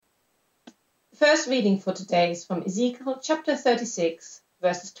first reading for today is from Ezekiel chapter 36,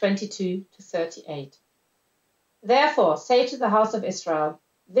 verses 22 to 38. Therefore say to the house of Israel,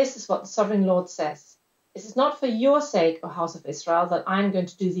 this is what the sovereign Lord says. It is not for your sake, O house of Israel, that I am going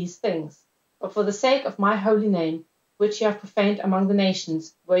to do these things, but for the sake of my holy name, which you have profaned among the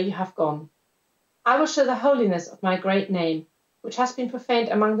nations where you have gone. I will show the holiness of my great name, which has been profaned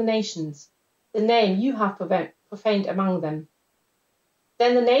among the nations, the name you have profaned among them.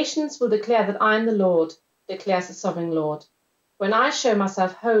 Then the nations will declare that I am the Lord, declares the sovereign Lord, when I show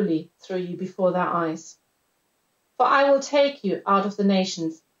myself holy through you before their eyes. For I will take you out of the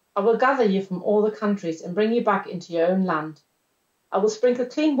nations, I will gather you from all the countries and bring you back into your own land. I will sprinkle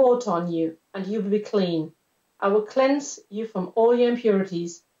clean water on you, and you will be clean. I will cleanse you from all your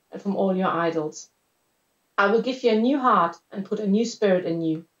impurities and from all your idols. I will give you a new heart and put a new spirit in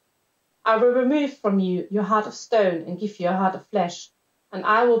you. I will remove from you your heart of stone and give you a heart of flesh, and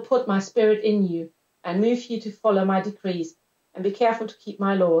I will put my spirit in you and move you to follow my decrees and be careful to keep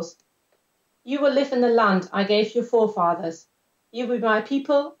my laws. You will live in the land I gave your forefathers. You will be my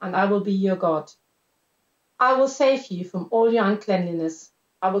people, and I will be your God. I will save you from all your uncleanliness.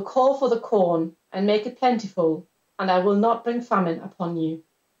 I will call for the corn and make it plentiful, and I will not bring famine upon you.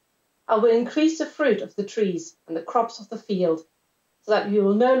 I will increase the fruit of the trees and the crops of the field, so that you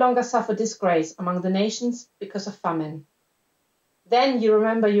will no longer suffer disgrace among the nations because of famine. Then you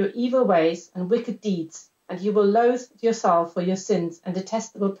remember your evil ways and wicked deeds, and you will loathe yourself for your sins and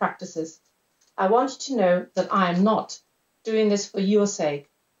detestable practices. I want you to know that I am not doing this for your sake,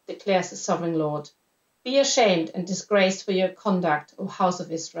 declares the sovereign Lord. Be ashamed and disgraced for your conduct, O house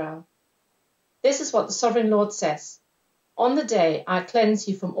of Israel. This is what the sovereign Lord says. On the day I cleanse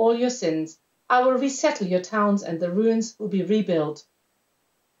you from all your sins, I will resettle your towns and the ruins will be rebuilt.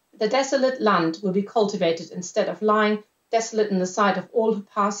 The desolate land will be cultivated instead of lying desolate in the sight of all who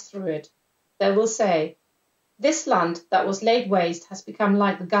pass through it. They will say, this land that was laid waste has become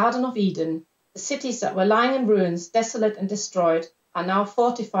like the Garden of Eden. The cities that were lying in ruins, desolate and destroyed, are now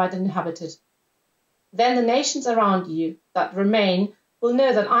fortified and inhabited. Then the nations around you that remain will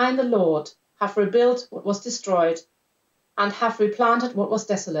know that I am the Lord, have rebuilt what was destroyed, and have replanted what was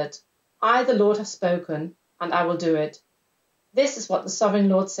desolate. I, the Lord, have spoken, and I will do it. This is what the sovereign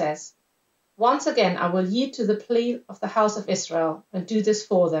Lord says. Once again I will yield to the plea of the house of Israel and do this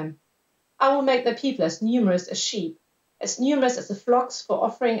for them. I will make their people as numerous as sheep, as numerous as the flocks for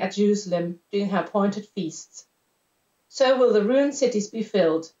offering at Jerusalem during her appointed feasts. So will the ruined cities be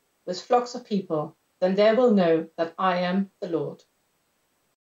filled with flocks of people. Then they will know that I am the Lord.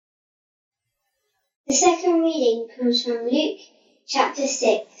 The second reading comes from Luke chapter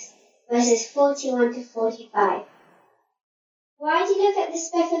 6, verses 41 to 45. Why do you look at the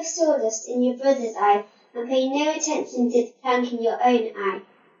speck of sawdust in your brother's eye and pay no attention to the plank in your own eye?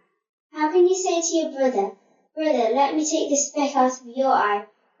 How can you say to your brother, Brother, let me take the speck out of your eye,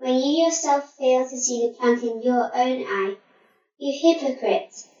 when you yourself fail to see the plank in your own eye? You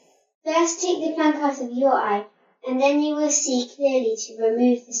hypocrite! First take the plank out of your eye, and then you will see clearly to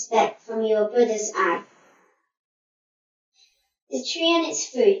remove the speck from your brother's eye. The tree and its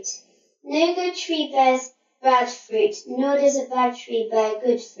fruit. No good tree bears bad fruit, nor does a bad tree bear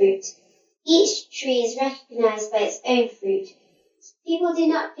good fruit. Each tree is recognized by its own fruit. People do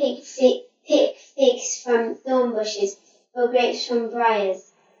not pick figs from thorn bushes, or grapes from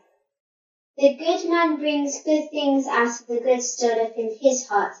briars. The good man brings good things out of the good stored up in his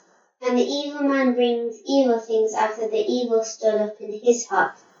heart, and the evil man brings evil things out of the evil stored up in his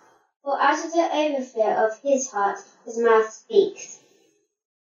heart. For out of the overflow of his heart his mouth speaks.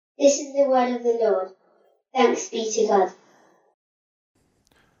 This is the word of the Lord. Thanks be to God.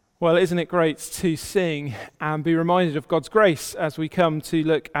 Well, isn't it great to sing and be reminded of God's grace as we come to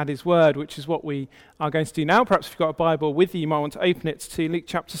look at his word, which is what we are going to do now. Perhaps if you've got a Bible with you, you might want to open it to Luke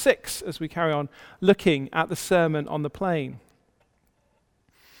chapter 6 as we carry on looking at the Sermon on the Plain.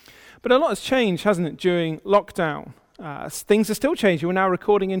 But a lot has changed, hasn't it, during lockdown? Things are still changing. We're now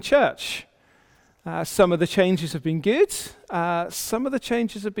recording in church. Some of the changes have been good. Some of the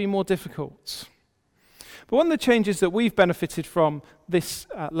changes have been more difficult. But one of the changes that we've benefited from this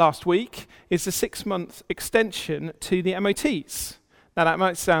last week is the 6-month extension to the MOTs. Now that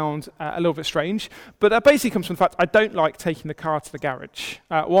might sound a little bit strange, but that basically comes from the fact I don't like taking the car to the garage.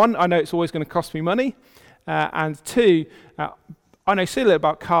 One, I know it's always going to cost me money, and two, I know so little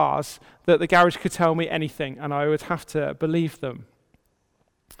about cars that the garage could tell me anything and I would have to believe them.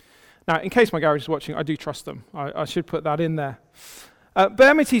 Now, in case my garage is watching, I do trust them. I should put that in there.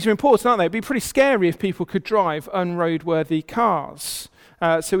 But MOTs are important, aren't they? It'd be pretty scary if people could drive unroadworthy cars.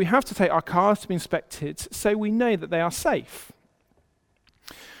 So we have to take our cars to be inspected so we know that they are safe.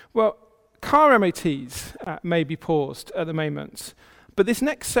 Well, car MOTs may be paused at the moment, but this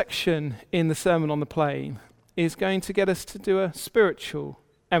next section in the Sermon on the Plain is going to get us to do a spiritual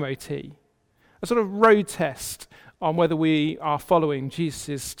MOT, a sort of road test on whether we are following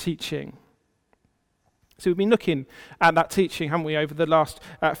Jesus' teaching. So we've been looking at that teaching, haven't we, over the last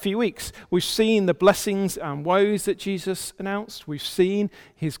few weeks. We've seen the blessings and woes that Jesus announced. We've seen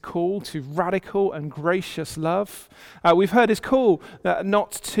his call to radical and gracious love. We've heard his call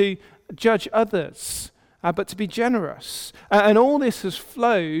not to judge others, but to be generous. And all this has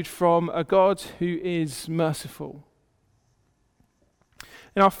flowed from a God who is merciful.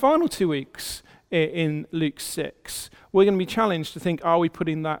 In our final 2 weeks in Luke 6, we're going to be challenged to think, are we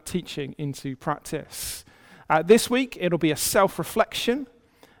putting that teaching into practice? This week, it'll be a self-reflection,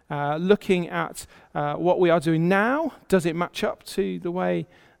 looking at what we are doing now. Does it match up to the way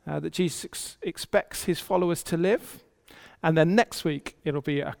that Jesus expects his followers to live? And then next week, it'll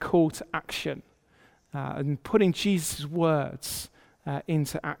be a call to action, and putting Jesus' words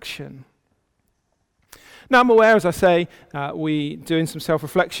into action. Now, I'm aware, as I say, we doing some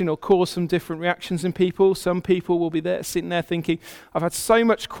self-reflection will cause some different reactions in people. Some people will be there, sitting there thinking, I've had so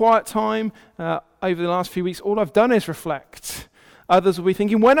much quiet time over the last few weeks, all I've done is reflect. Others will be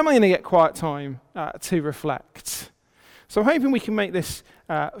thinking, when am I going to get quiet time to reflect? So I'm hoping we can make this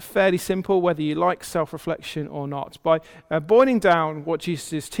fairly simple, whether you like self-reflection or not, by boiling down what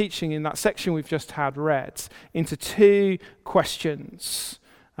Jesus is teaching in that section we've just had read into 2 questions.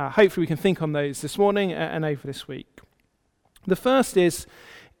 Hopefully we can think on those this morning and over this week. The first is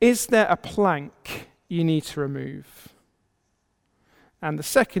there a plank you need to remove? And the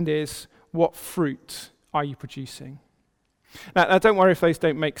second is, what fruit are you producing? Now don't worry if those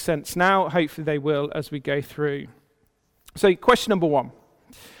don't make sense now. Hopefully they will as we go through. So question number 1,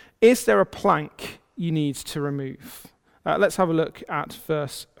 is there a plank you need to remove? Let's have a look at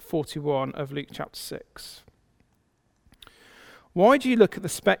verse 41 of Luke chapter 6. Why do you look at the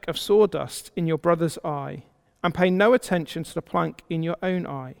speck of sawdust in your brother's eye and pay no attention to the plank in your own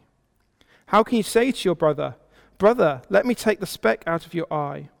eye? How can you say to your brother, Brother, let me take the speck out of your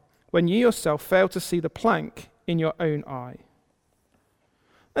eye, when you yourself fail to see the plank in your own eye?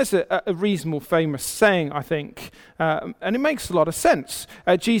 That's a reasonable, famous saying, I think, and it makes a lot of sense.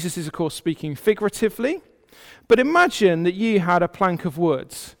 Jesus is, of course, speaking figuratively, but imagine that you had a plank of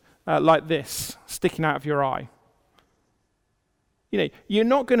wood like this sticking out of your eye. You know, you're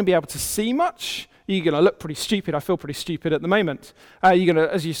not going to be able to see much. You're going to look pretty stupid. I feel pretty stupid at the moment. You're going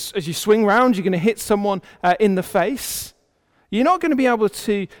to, as you swing round, you're going to hit someone in the face. You're not going to be able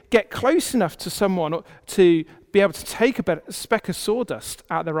to get close enough to someone to be able to take a speck of sawdust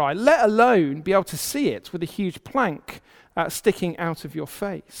out of their eye, let alone be able to see it with a huge plank sticking out of your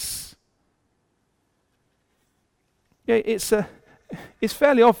face. Yeah, it's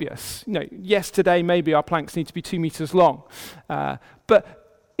fairly obvious. You know, yes, today maybe our planks need to be 2 meters long,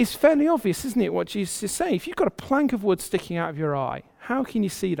 but it's fairly obvious, isn't it, what Jesus is saying? If you've got a plank of wood sticking out of your eye, how can you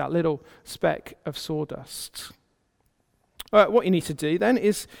see that little speck of sawdust? What you need to do then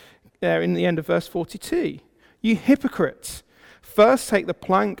is, there in the end of verse 42, you hypocrite, first take the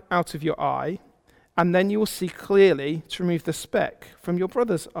plank out of your eye, and then you will see clearly to remove the speck from your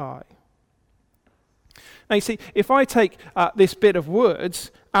brother's eye. Now you see, if I take this bit of wood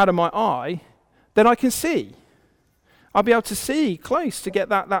out of my eye, then I can see. I'll be able to see close to get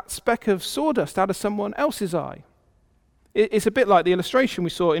that speck of sawdust out of someone else's eye. It's a bit like the illustration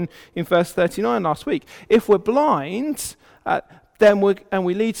we saw in verse 39 last week. If we're blind, then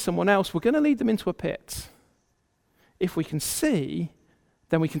we lead someone else, we're going to lead them into a pit. If we can see,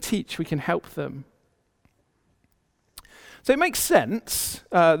 then we can teach, we can help them. So it makes sense,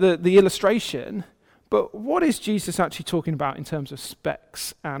 the illustration, but what is Jesus actually talking about in terms of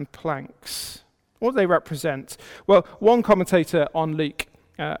specks and planks? What do they represent? Well, one commentator on Luke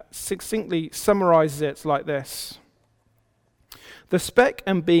succinctly summarizes it like this. The speck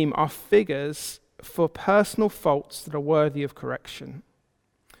and beam are figures for personal faults that are worthy of correction.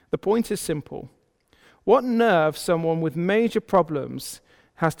 The point is simple. What nerve someone with major problems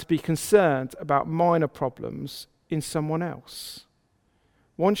has to be concerned about minor problems in someone else?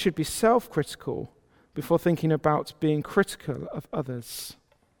 One should be self-critical before thinking about being critical of others.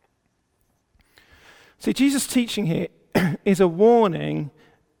 See, Jesus' teaching here is a warning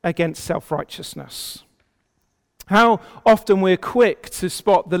against self-righteousness. How often we're quick to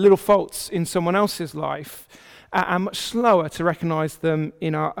spot the little faults in someone else's life and much slower to recognize them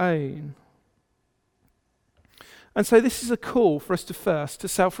in our own. And so this is a call for us to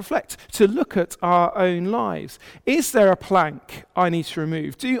self-reflect, to look at our own lives. Is there a plank I need to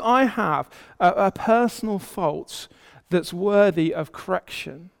remove? Do I have a personal fault that's worthy of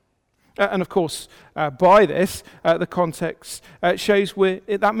correction? And of course, by this, the context shows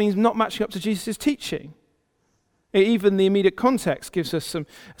that means not matching up to Jesus' teaching. Even the immediate context gives us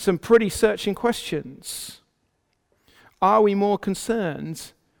some pretty searching questions. Are we more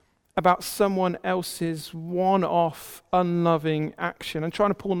concerned about someone else's one-off, unloving action and trying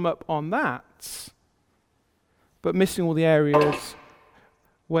to pull them up on that, but missing all the areas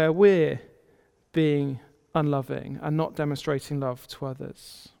where we're being unloving and not demonstrating love to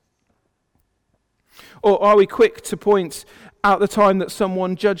others? Or are we quick to point out the time that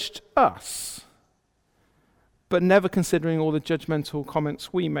someone judged us, but never considering all the judgmental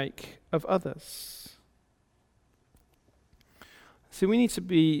comments we make of others? So we need to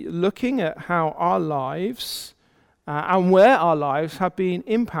be looking at how our lives and where our lives have been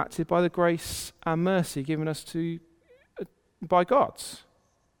impacted by the grace and mercy given us by God.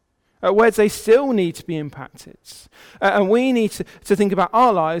 Where they still need to be impacted. And we need to think about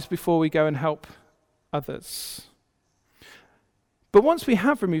our lives before we go and help others. But once we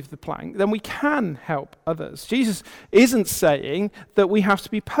have removed the plank, then we can help others. Jesus isn't saying that we have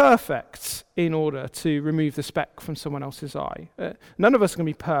to be perfect in order to remove the speck from someone else's eye. None of us are going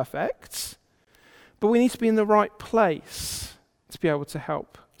to be perfect, but we need to be in the right place to be able to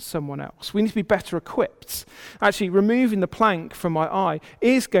help someone else. We need to be better equipped. Actually, removing the plank from my eye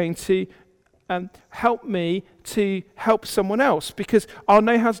is going to help me to help someone else, because I'll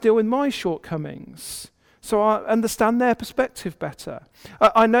know how to deal with my shortcomings. So I understand their perspective better.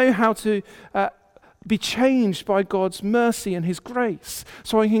 I know how to be changed by God's mercy and his grace.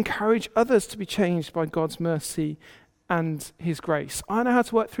 So I can encourage others to be changed by God's mercy and his grace. I know how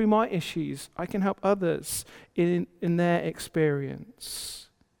to work through my issues. I can help others in their experience.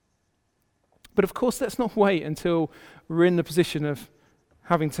 But of course, let's not wait until we're in the position of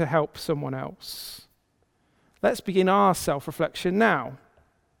having to help someone else. Let's begin our self-reflection now.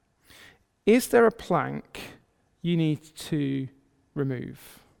 Is there a plank you need to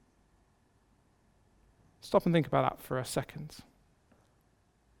remove? Stop and think about that for a second.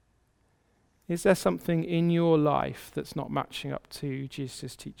 Is there something in your life that's not matching up to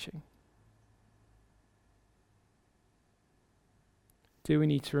Jesus' teaching? Do we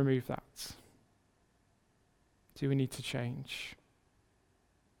need to remove that? Do we need to change?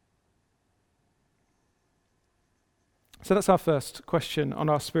 So that's our first question on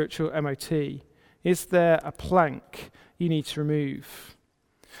our spiritual MOT. Is there a plank you need to remove?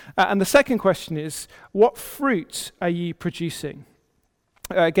 And the second question is, what fruit are you producing?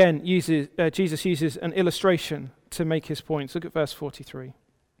 Again, Jesus uses an illustration to make his points. Look at verse 43.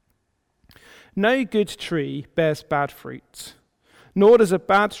 No good tree bears bad fruit, nor does a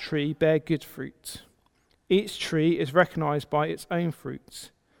bad tree bear good fruit. Each tree is recognized by its own fruit.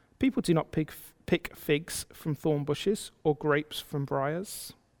 People do not pick figs from thorn bushes or grapes from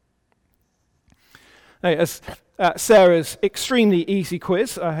briars. Now, as Sarah's extremely easy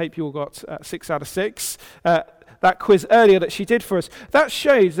quiz, I hope you all got 6 out of 6, that quiz earlier that she did for us, that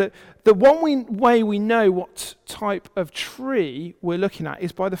shows that the way we know what type of tree we're looking at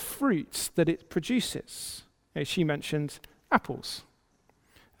is by the fruits that it produces. She mentioned apples.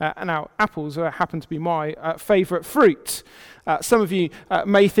 Now, apples happen to be my favourite fruit. Some of you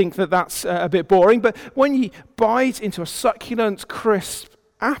may think that that's a bit boring, but when you bite into a succulent, crisp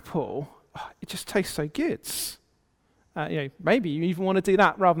apple, it just tastes so good. Maybe you even want to do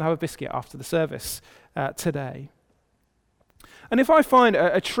that rather than have a biscuit after the service today. And if I find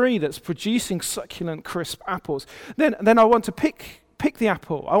a tree that's producing succulent, crisp apples, then I want to pick the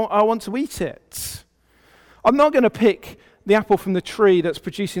apple. I want to eat it. I'm not going to pick the apple from the tree that's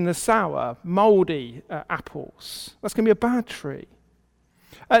producing the sour, mouldy apples. That's going to be a bad tree.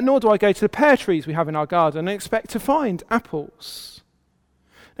 Nor do I go to the pear trees we have in our garden and expect to find apples.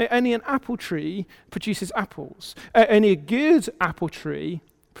 Only an apple tree produces apples. Only a good apple tree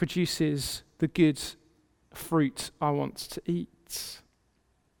produces the good fruit I want to eat.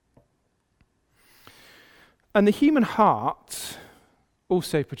 And the human heart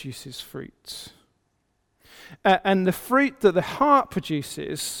also produces fruit. And the fruit that the heart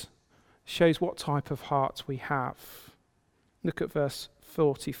produces shows what type of heart we have. Look at verse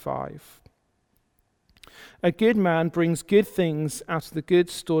 45. A good man brings good things out of the good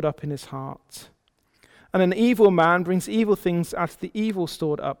stored up in his heart, and an evil man brings evil things out of the evil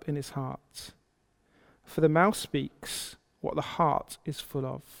stored up in his heart. For the mouth speaks what the heart is full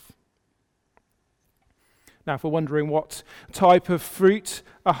of. Now, if we're wondering what type of fruit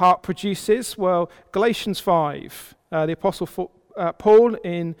a heart produces, well, Galatians 5, the Apostle Paul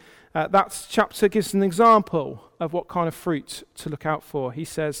in that chapter gives an example of what kind of fruit to look out for. He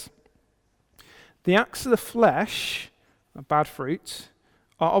says, the acts of the flesh, bad fruit,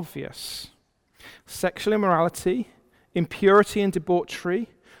 are obvious. Sexual immorality, impurity and debauchery,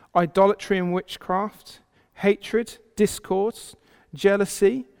 idolatry and witchcraft, hatred, discords,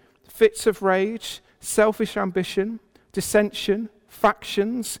 jealousy, fits of rage, selfish ambition, dissension,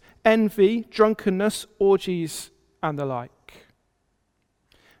 factions, envy, drunkenness, orgies, and the like.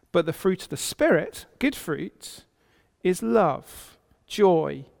 But the fruit of the Spirit, good fruit, is love,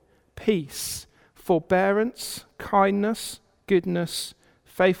 joy, peace, forbearance, kindness, goodness,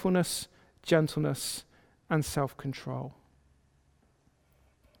 faithfulness, gentleness, and self-control.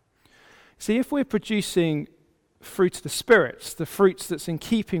 See, if we're producing fruit of the Spirit, the fruits that's in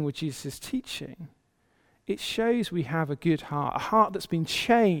keeping with Jesus' teaching, it shows we have a good heart, a heart that's been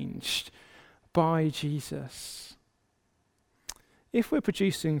changed by Jesus. If we're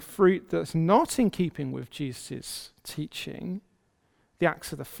producing fruit that's not in keeping with Jesus' teaching, the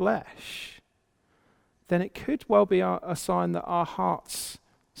acts of the flesh, then it could well be a sign that our hearts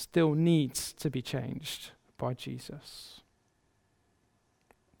still needs to be changed by Jesus.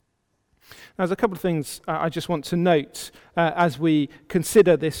 Now, there's a couple of things I just want to note as we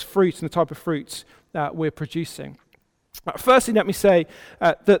consider this fruit and the type of fruit that we're producing. Firstly, let me say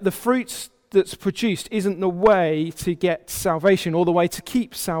that the fruit that's produced isn't the way to get salvation or the way to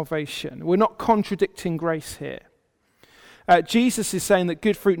keep salvation. We're not contradicting grace here. Jesus is saying that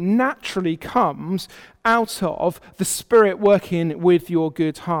good fruit naturally comes out of the Spirit working with your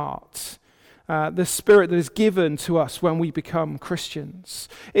good heart. The Spirit that is given to us when we become Christians.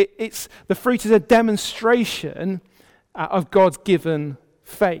 It's the fruit is a demonstration of God's given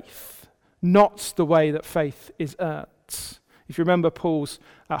faith, not the way that faith is earned. If you remember Paul's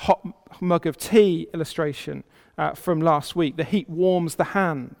hot mug of tea illustration from last week, the heat warms the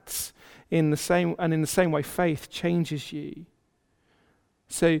hands. In the same way, faith changes you.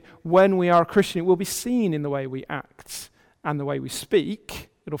 So when we are a Christian, it will be seen in the way we act and the way we speak.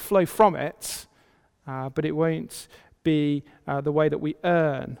 It'll flow from it, but it won't be the way that we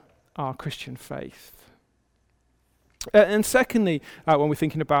earn our Christian faith. And secondly, when we're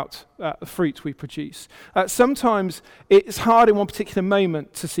thinking about the fruit we produce, sometimes it's hard in one particular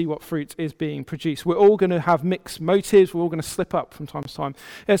moment to see what fruit is being produced. We're all going to have mixed motives. We're all going to slip up from time to time.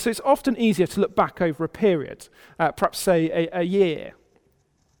 So it's often easier to look back over a period, perhaps say a year,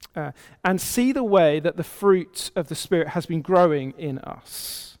 and see the way that the fruit of the Spirit has been growing in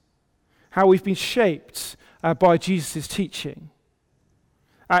us, how we've been shaped by Jesus' teaching.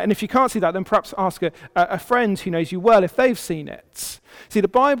 And if you can't see that, then perhaps ask a friend who knows you well if they've seen it. See, the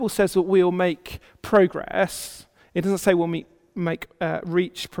Bible says that we'll make progress. It doesn't say we'll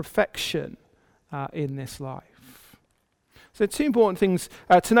reach perfection in this life. So two important things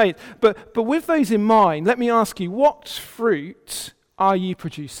to note. But with those in mind, let me ask you, what fruit are you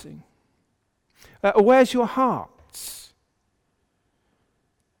producing? Where's your heart?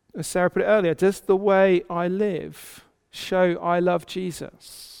 As Sarah put it earlier, does the way I live show I love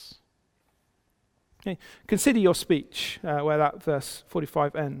Jesus? Okay. Consider your speech, where that verse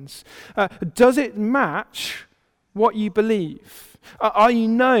 45 ends. Does it match what you believe? Are you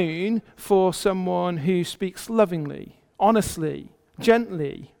known for someone who speaks lovingly, honestly,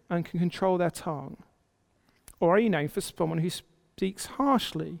 gently, and can control their tongue? Or are you known for someone who speaks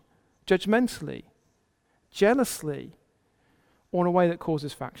harshly, judgmentally, jealously, or in a way that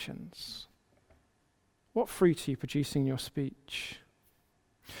causes factions? What fruit are you producing in your speech?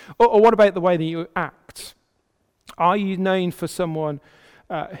 Or what about the way that you act? Are you known for someone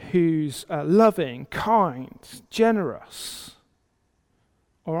who's loving, kind, generous?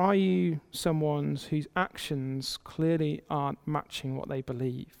 Or are you someone whose actions clearly aren't matching what they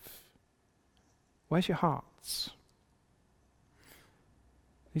believe? Where's your hearts?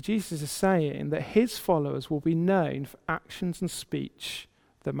 Jesus is saying that his followers will be known for actions and speech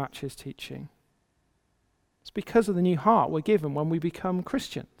that match his teaching. It's because of the new heart we're given when we become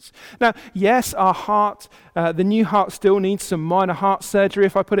Christians. Now, yes, our heart, the new heart still needs some minor heart surgery,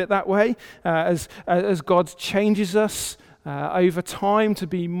 if I put it that way, as God changes us over time to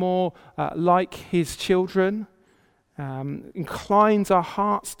be more like his children, inclines our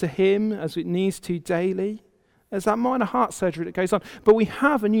hearts to him as it needs to daily. There's that minor heart surgery that goes on. But we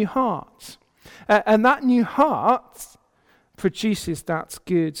have a new heart. And that new heart produces that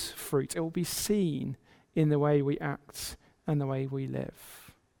good fruit. It will be seen in the way we act and the way we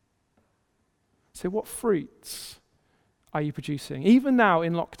live. So what fruits are you producing? Even now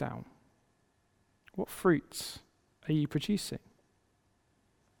in lockdown, what fruits are you producing?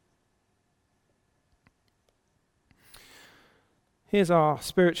 Here's our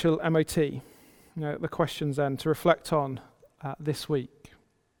spiritual MOT. The questions then to reflect on this week.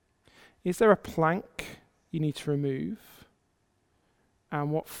 Is there a plank you need to remove?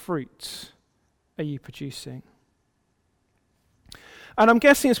 and what fruit are you producing? And I'm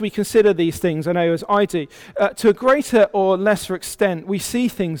guessing as we consider these things, I know as I do, to a greater or lesser extent, we see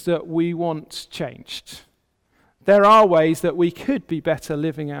things that we want changed. There are ways that we could be better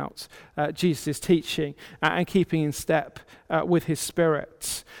living out Jesus' teaching and keeping in step with his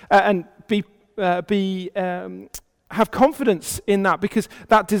Spirit, and have confidence in that, because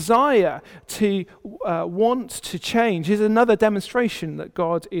that desire to want to change is another demonstration that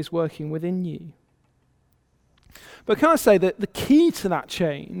God is working within you. But can I say that the key to that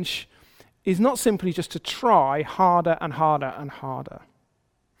change is not simply just to try harder and harder and harder.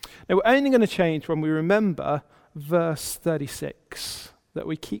 Now, we're only going to change when we remember verse 36 that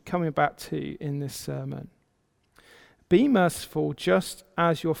we keep coming back to in this sermon. Be merciful just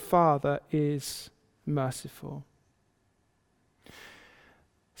as your Father is merciful.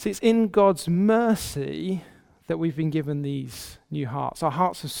 See, it's in God's mercy that we've been given these new hearts. Our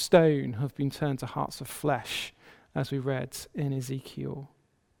hearts of stone have been turned to hearts of flesh, as we read in Ezekiel.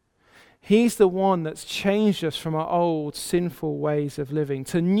 He's the one that's changed us from our old sinful ways of living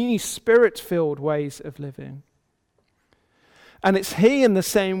to new Spirit-filled ways of living. And it's he, in the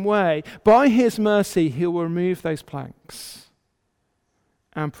same way, by his mercy, he will remove those planks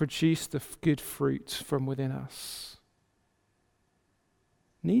and produce the good fruit from within us.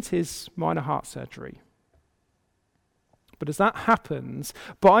 Needs his minor heart surgery. But as that happens,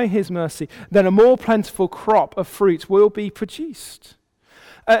 by his mercy, then a more plentiful crop of fruit will be produced.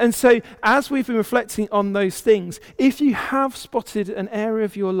 And so, as we've been reflecting on those things, if you have spotted an area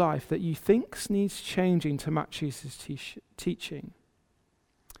of your life that you think needs changing to match Jesus' teaching,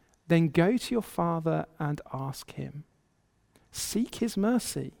 then go to your Father and ask him. Seek his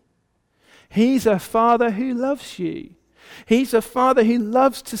mercy. He's a Father who loves you. He's a Father who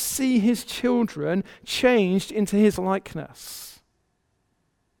loves to see his children changed into his likeness.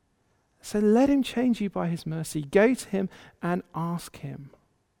 So let him change you by his mercy. Go to him and ask him.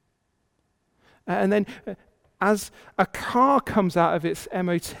 And then as a car comes out of its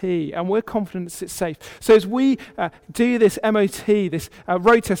MOT, and we're confident it's safe. So as we do this MOT, this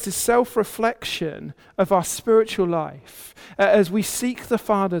road test, this self-reflection of our spiritual life, as we seek the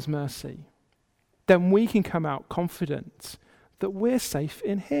Father's mercy, then we can come out confident that we're safe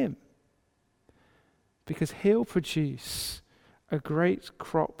in him, because he'll produce a great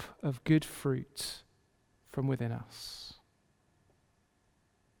crop of good fruit from within us.